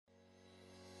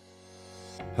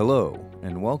Hello,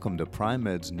 and welcome to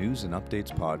PrimeMed's News and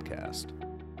Updates podcast.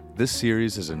 This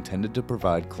series is intended to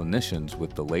provide clinicians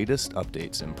with the latest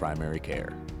updates in primary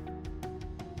care.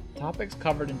 Topics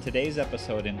covered in today's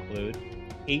episode include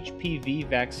HPV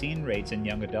vaccine rates in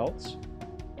young adults,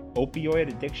 opioid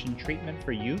addiction treatment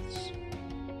for youths,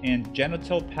 and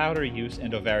genital powder use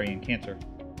and ovarian cancer.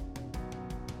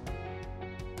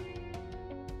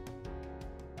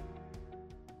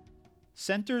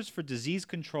 Centers for Disease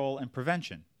Control and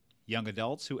Prevention. Young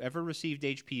adults who ever received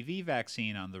HPV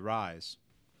vaccine on the rise.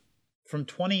 From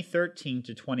 2013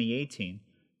 to 2018,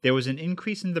 there was an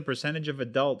increase in the percentage of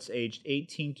adults aged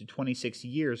 18 to 26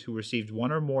 years who received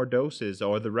one or more doses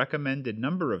or the recommended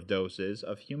number of doses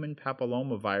of human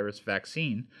papillomavirus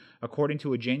vaccine, according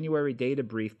to a January data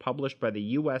brief published by the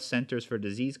U.S. Centers for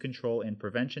Disease Control and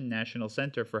Prevention National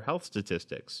Center for Health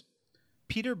Statistics.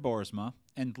 Peter Boersma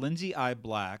and Lindsay I.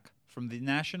 Black from the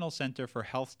National Center for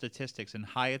Health Statistics in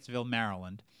Hyattsville,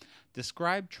 Maryland,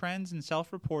 described trends in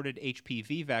self-reported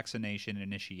HPV vaccination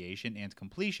initiation and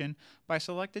completion by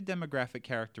selected demographic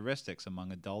characteristics among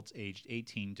adults aged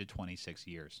 18 to 26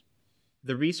 years.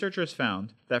 The researchers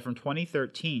found that from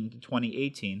 2013 to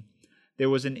 2018, there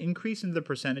was an increase in the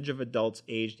percentage of adults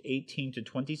aged 18 to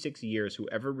 26 years who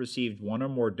ever received one or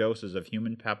more doses of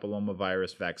human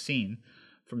papillomavirus vaccine,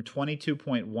 from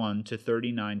 22.1 to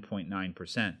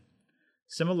 39.9%.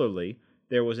 Similarly,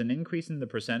 there was an increase in the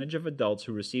percentage of adults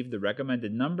who received the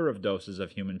recommended number of doses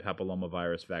of human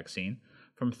papillomavirus vaccine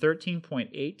from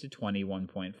 13.8 to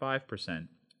 21.5%.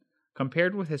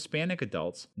 Compared with Hispanic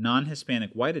adults,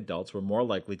 non-Hispanic white adults were more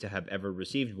likely to have ever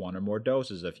received one or more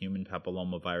doses of human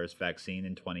papillomavirus vaccine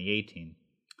in 2018.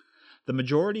 The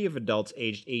majority of adults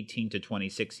aged 18 to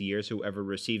 26 years who ever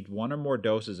received one or more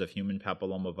doses of human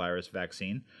papillomavirus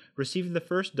vaccine received the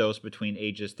first dose between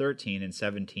ages 13 and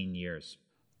 17 years.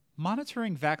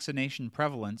 Monitoring vaccination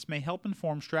prevalence may help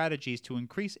inform strategies to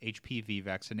increase HPV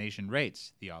vaccination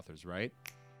rates, the authors write.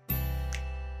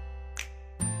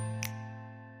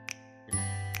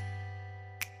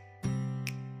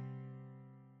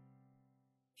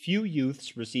 Few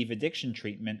youths receive addiction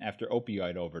treatment after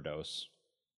opioid overdose.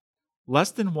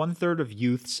 Less than one-third of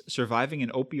youths surviving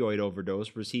an opioid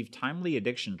overdose receive timely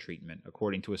addiction treatment,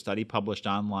 according to a study published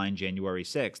online January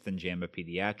 6th in JAMA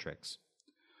Pediatrics.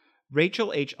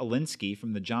 Rachel H. Alinsky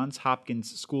from the Johns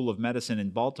Hopkins School of Medicine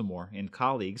in Baltimore and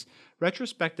colleagues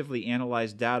retrospectively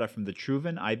analyzed data from the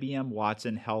Truven IBM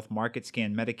Watson Health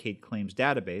MarketScan Medicaid Claims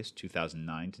Database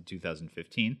 2009 to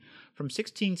 2015 from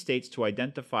 16 states to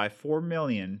identify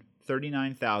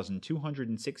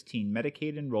 4,039,216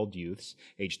 Medicaid-enrolled youths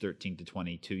aged 13 to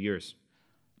 22 years.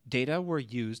 Data were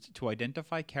used to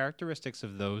identify characteristics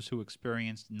of those who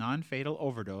experienced non-fatal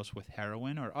overdose with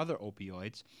heroin or other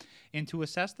opioids, and to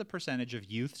assess the percentage of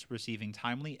youths receiving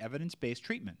timely evidence-based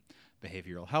treatment,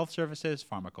 behavioral health services,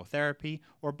 pharmacotherapy,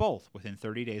 or both within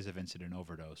 30 days of incident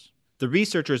overdose. The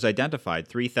researchers identified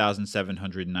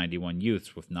 3,791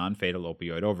 youths with non-fatal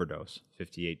opioid overdose,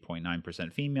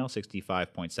 58.9% female,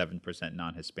 65.7%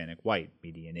 non-Hispanic white,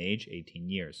 median age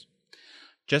 18 years.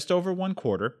 Just over one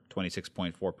quarter,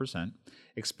 26.4%,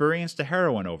 experienced a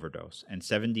heroin overdose, and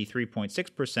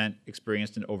 73.6%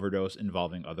 experienced an overdose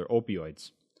involving other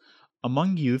opioids.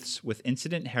 Among youths with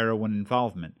incident heroin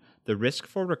involvement, the risk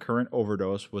for recurrent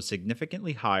overdose was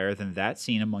significantly higher than that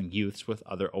seen among youths with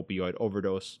other opioid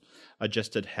overdose,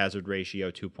 adjusted hazard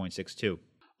ratio 2.62.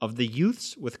 Of the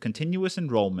youths with continuous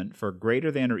enrollment for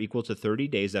greater than or equal to 30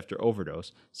 days after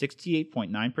overdose,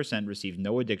 68.9% received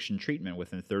no addiction treatment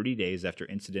within 30 days after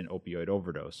incident opioid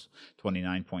overdose,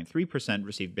 29.3%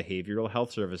 received behavioral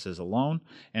health services alone,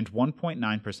 and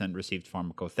 1.9% received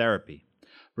pharmacotherapy.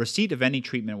 Receipt of any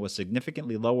treatment was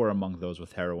significantly lower among those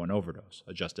with heroin overdose,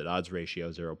 adjusted odds ratio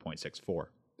 0.64.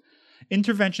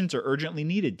 Interventions are urgently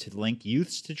needed to link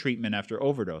youths to treatment after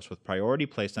overdose, with priority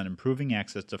placed on improving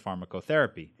access to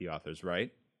pharmacotherapy, the authors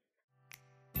write.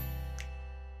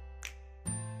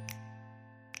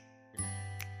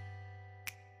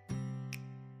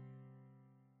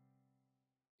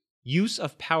 Use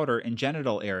of powder in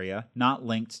genital area not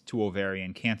linked to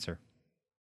ovarian cancer.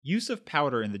 Use of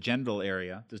powder in the genital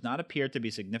area does not appear to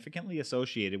be significantly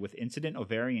associated with incident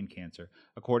ovarian cancer,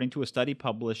 according to a study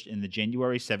published in the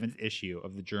January 7th issue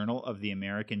of the Journal of the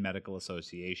American Medical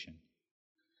Association.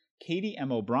 Katie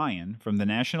M. O'Brien from the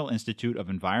National Institute of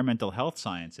Environmental Health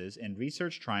Sciences in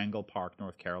Research Triangle Park,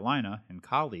 North Carolina, and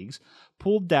colleagues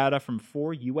pulled data from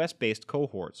 4 U.S.-based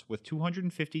cohorts with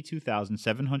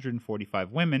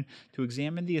 252,745 women to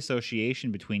examine the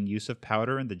association between use of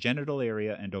powder in the genital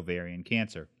area and ovarian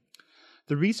cancer.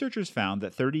 The researchers found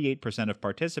that 38% of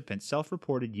participants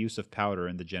self-reported use of powder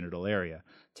in the genital area.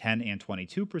 10 and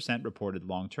 22% reported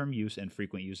long-term use and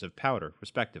frequent use of powder,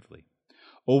 respectively.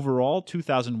 Overall,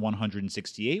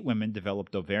 2,168 women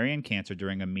developed ovarian cancer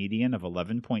during a median of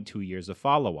 11.2 years of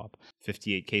follow-up,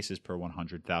 58 cases per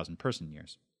 100,000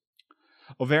 person-years.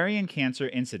 Ovarian cancer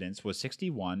incidence was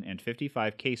 61 and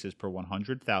 55 cases per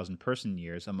 100,000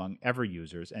 person-years among ever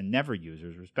users and never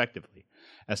users, respectively.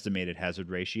 Estimated hazard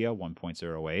ratio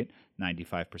 1.08,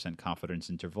 95% confidence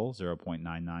interval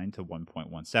 0.99 to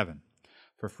 1.17.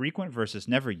 For frequent versus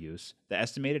never use, the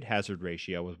estimated hazard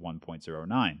ratio was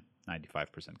 1.09.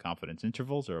 95% confidence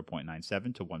interval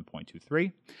 0.97 to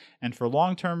 1.23, and for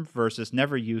long-term versus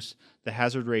never use, the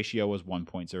hazard ratio was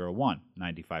 1.01,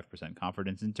 95%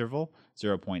 confidence interval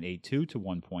 0.82 to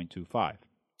 1.25.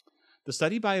 The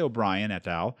study by O'Brien et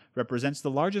al. Represents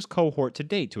the largest cohort to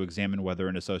date to examine whether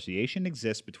an association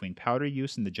exists between powder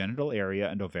use in the genital area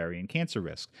and ovarian cancer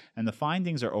risk, and the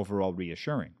findings are overall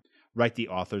reassuring. Write the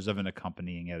authors of an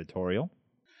accompanying editorial.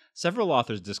 Several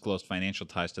authors disclosed financial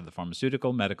ties to the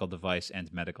pharmaceutical, medical device,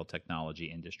 and medical technology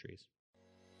industries.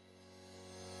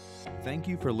 Thank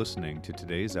you for listening to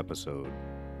today's episode.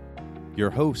 Your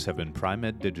hosts have been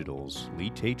Pri-Med Digital's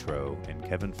Lee Tatro and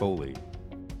Kevin Foley.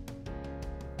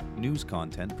 News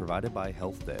content provided by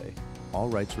Health Day. All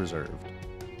rights reserved.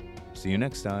 See you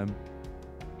next time.